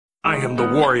I am the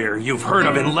warrior you've heard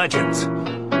of in legends.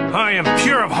 I am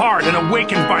pure of heart and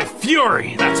awakened by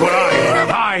fury. That's what I am.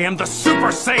 I am the Super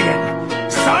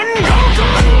Saiyan, Son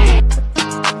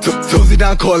Goku! Susie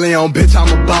Don Corleone, bitch,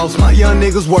 I'm a boss. My young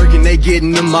niggas working, they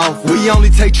getting them off. We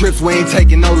only take trips, we ain't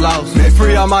taking no loss. Man,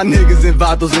 free all my niggas and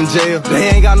vatos in jail. They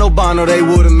ain't got no bond or they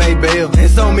would've made bail. And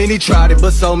so many tried it,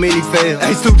 but so many failed.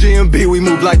 Hey, Stu GMB, we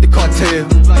move like the cartel.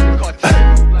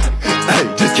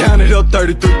 Hey, just counted up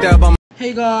 33,000.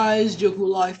 Hey guys, Joku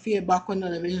Life here, back with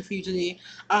another video for you today,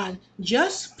 and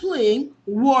just playing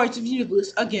Wars of the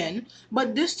Universe again,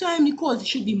 but this time the quality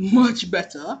should be much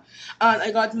better, and I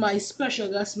got my special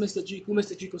guest, Mr. Trico.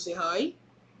 Mr. Trico, say hi.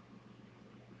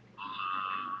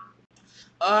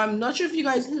 I'm not sure if you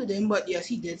guys heard him, but yes,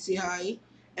 he did say hi.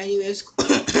 Anyways,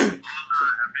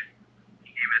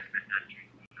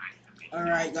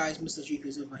 alright guys, Mr. Trico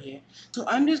is over here. So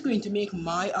I'm just going to make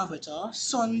my avatar,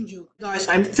 Son Joku. Guys,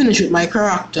 I'm finished with my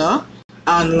character.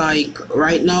 And like,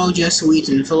 right now, just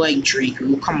waiting for like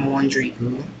Draco. Come on,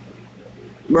 Draco.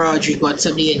 Bro, Draco,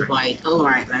 accept the invite.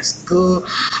 Alright, let's go.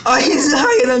 Oh, he's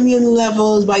higher than me in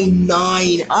levels by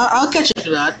 9. I'll catch up to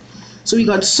that. So we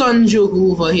got Son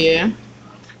Joku over here.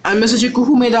 And Mr. Draco,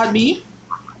 who may that be?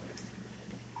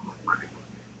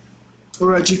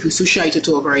 Alright, Draco's so shy to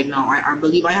talk right now. I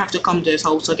believe I have to come to his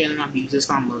house again and abuse his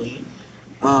family.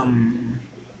 We're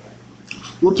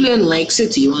playing Lake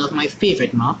City, one of my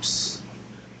favorite maps.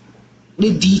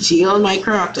 The detail on my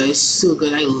character is so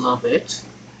good, I love it.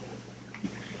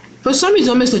 For some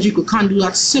reason, Mr. Draco can't do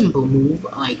that simple move.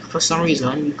 Like, for some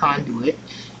reason, you can't do it.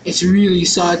 It's really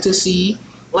sad to see.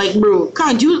 Like, bro,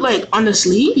 can't you, like,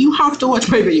 honestly, you have to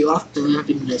watch my video after you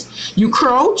do this. You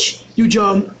crouch, you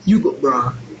jump, you go,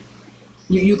 bruh.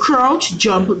 You crouch,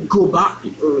 jump, go back.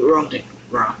 Wrong thing,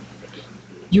 bruh.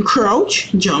 You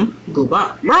crouch, jump, go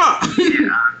back, bruh.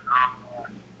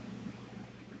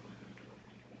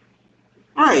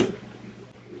 Alright.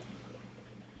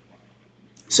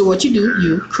 So what you do,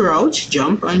 you crouch,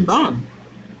 jump, and bomb.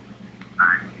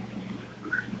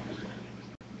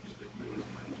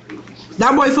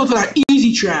 That boy fell for that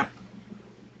easy trap.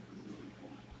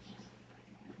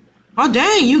 Oh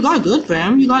dang, you got good,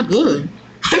 fam. You got good.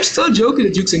 I'm still joking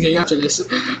at Jukes and Gang after this.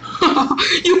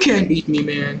 You can't beat me,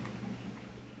 man.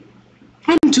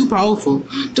 I'm too powerful.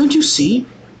 Don't you see?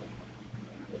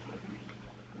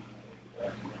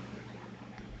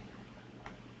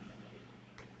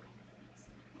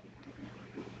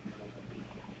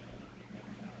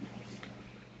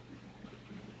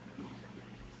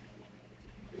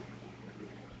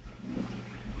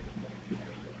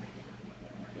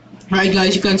 Right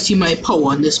guys, you can see my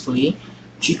power on display.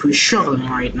 Chico is struggling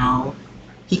right now.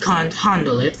 He can't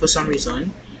handle it for some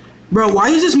reason. Bro, why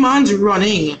is this man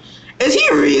running? Is he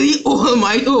really All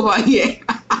Might over here?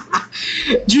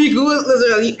 Draco is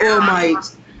literally All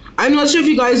Might. I'm not sure if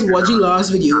you guys watched the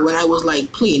last video when I was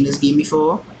like playing this game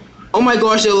before. Oh my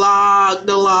gosh, the lag,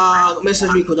 Mr.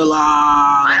 Draco, the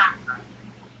lag.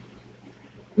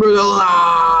 Bro, the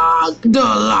lag,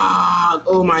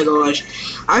 oh my gosh.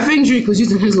 I think Draco's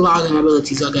using his lagging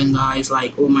abilities again, guys.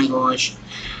 Like, oh my gosh.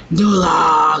 The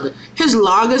lag. His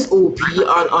lag is OP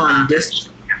on this.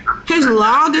 His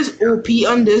lag is OP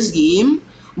on this game,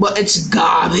 but it's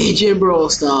garbage in Brawl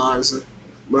Stars.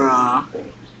 Bruh.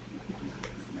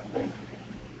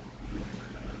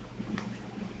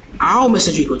 Ow,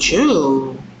 Mr. Draco,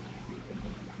 chill.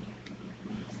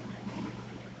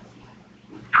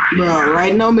 Bruh,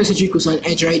 right now Mr. Draco's on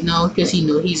edge right now because he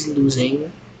knows he's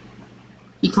losing.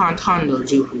 He can't handle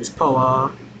Draco's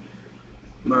power.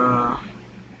 Bruh.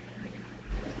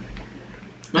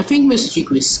 I think Mr.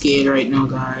 Draco is scared right now,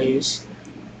 guys.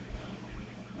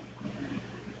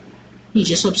 He's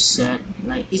just upset.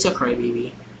 Like, he's a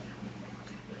crybaby.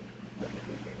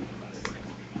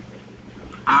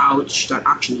 Ouch, that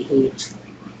actually hurt.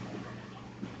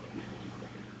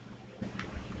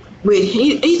 Wait,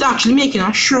 he's actually making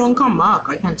a strong comeback.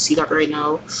 I can see that right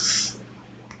now.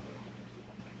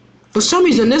 For some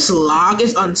reason, this lag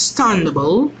is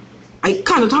unstandable. I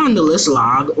cannot handle this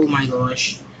lag. Oh my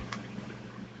gosh.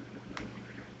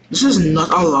 This is not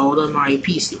allowed on my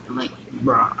PC. Like,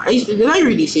 bruh. Did I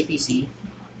really say PC?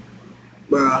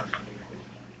 Bruh.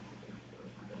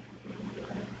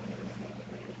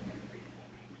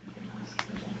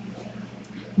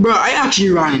 Bruh, I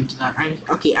actually ran into that.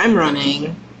 I'm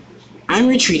running. I'm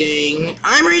retreating.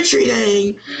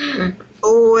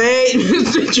 Oh wait,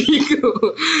 Mr. Draco.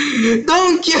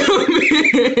 Don't kill me.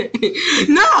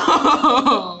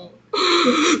 No!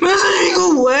 Mr. Draco,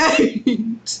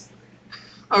 wait.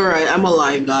 Alright, I'm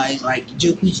alive, guys. Like,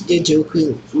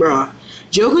 Joku, bruh.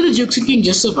 Joku the Jukes can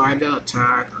just survive the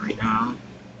attack right now.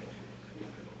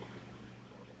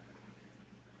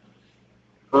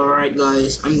 Alright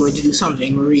guys, I'm going to do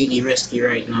something really risky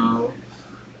right now.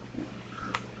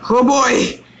 Oh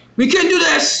boy! We can do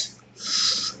this!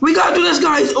 We gotta do this,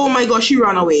 guys! Oh my gosh, he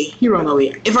ran away. He ran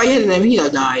away. If I hit him, he'd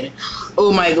have died.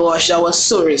 Oh my gosh, that was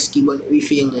so risky, but we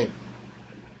failed it.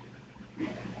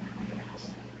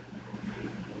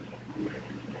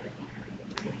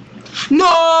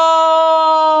 No!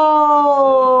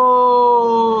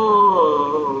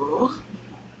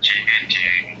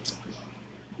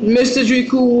 Mr.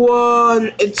 Draco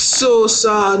won. It's so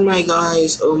sad, my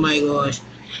guys. Oh my gosh.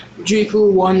 Draco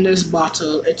won this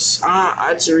battle. It's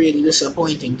really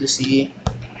disappointing to see.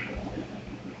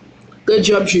 Good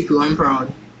job, Draco. I'm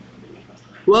proud.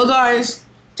 Well, guys,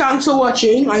 thanks for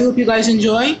watching. I hope you guys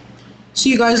enjoy. See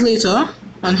you guys later,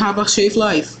 and have a safe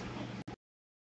life.